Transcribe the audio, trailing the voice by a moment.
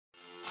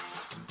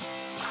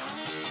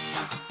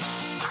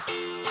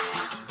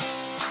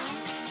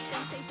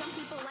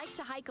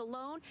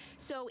phone.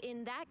 So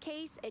in that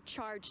case, a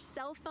charged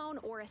cell phone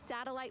or a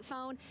satellite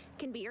phone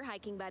can be your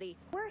hiking buddy.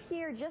 We're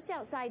here just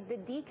outside the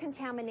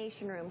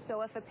decontamination room.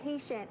 So if a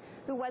patient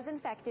who was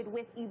infected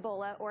with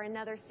Ebola or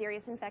another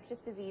serious infectious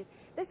disease,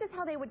 this is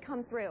how they would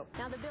come through.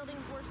 Now the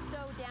buildings were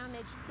so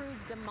damaged,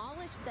 crews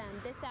demolished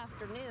them this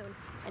afternoon,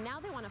 and now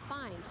they want to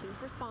find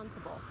who's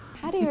responsible.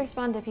 How do you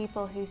respond to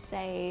people who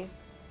say,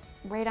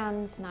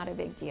 radon's not a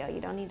big deal,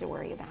 you don't need to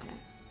worry about it?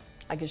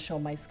 I can show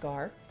my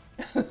scar.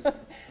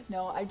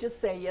 No, I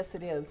just say, yes,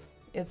 it is.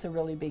 It's a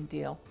really big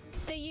deal.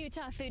 The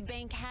Utah Food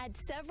Bank had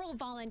several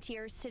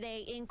volunteers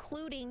today,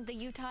 including the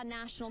Utah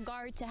National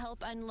Guard, to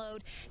help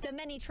unload the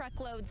many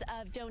truckloads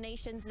of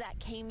donations that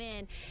came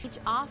in. Each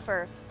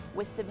offer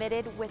was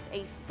submitted with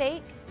a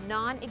fake,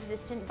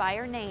 non-existent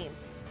buyer name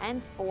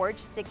and forged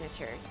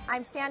signatures.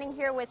 I'm standing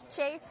here with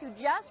Chase, who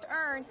just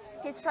earned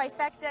his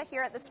trifecta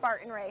here at the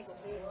Spartan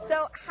Race.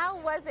 So how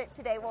was it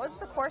today? What was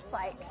the course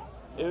like?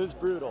 It was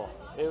brutal.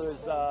 It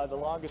was the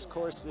longest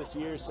course this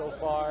year so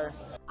far.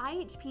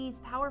 IHP's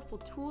powerful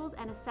tools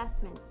and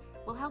assessments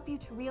will help you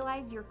to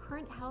realize your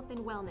current health and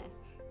wellness,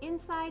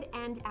 inside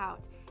and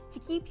out, to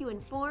keep you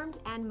informed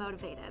and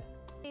motivated.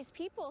 These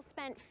people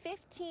spent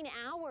 15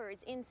 hours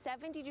in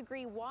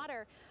 70-degree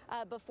water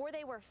before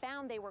they were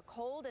found. They were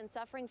cold and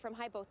suffering from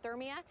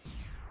hypothermia.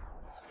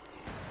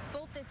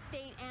 Both the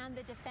state and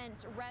the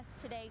defense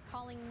rest today,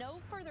 calling no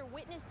further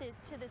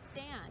witnesses to the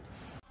stand.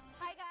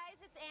 Hi guys,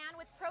 it's Ann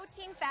with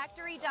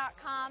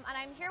ProteinFactory.com, and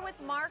I'm here with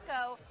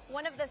Marco,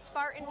 one of the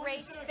Spartan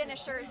Race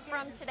finishers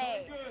from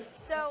today.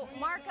 So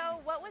Marco,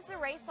 what was the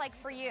race like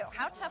for you?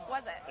 How tough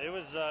was it? It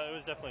was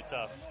definitely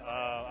tough.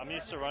 I'm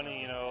used to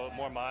running,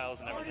 more miles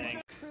and everything.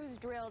 Crews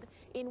drilled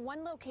in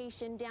one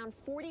location down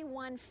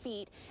 41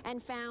 feet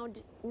and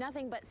found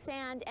nothing but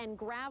sand and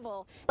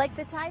gravel. Like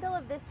the title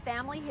of this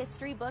family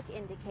history book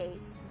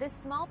indicates, this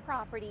small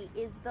property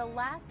is the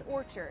last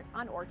orchard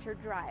on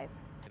Orchard Drive.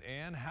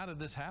 And how did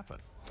this happen?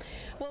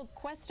 Well,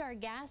 Questar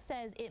Gas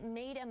says it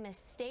made a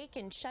mistake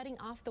in shutting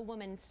off the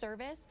woman's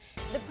service.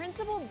 The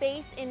principal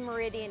base in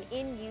Meridian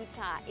in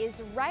Utah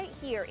is right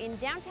here in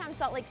downtown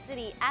Salt Lake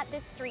City at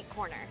this street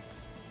corner.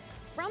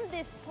 From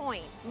this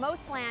point,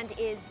 most land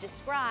is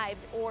described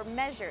or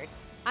measured.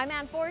 I'm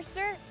Ann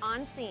Forrester,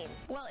 on scene.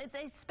 Well, it's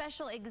a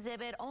special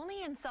exhibit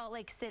only in Salt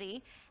Lake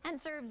City and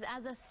serves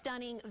as a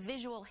stunning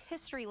visual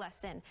history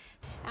lesson.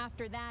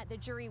 After that, the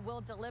jury will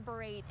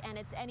deliberate, and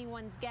it's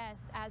anyone's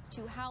guess as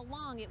to how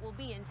long it will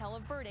be until a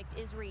verdict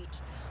is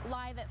reached.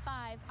 Live at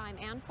 5, I'm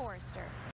Ann Forrester.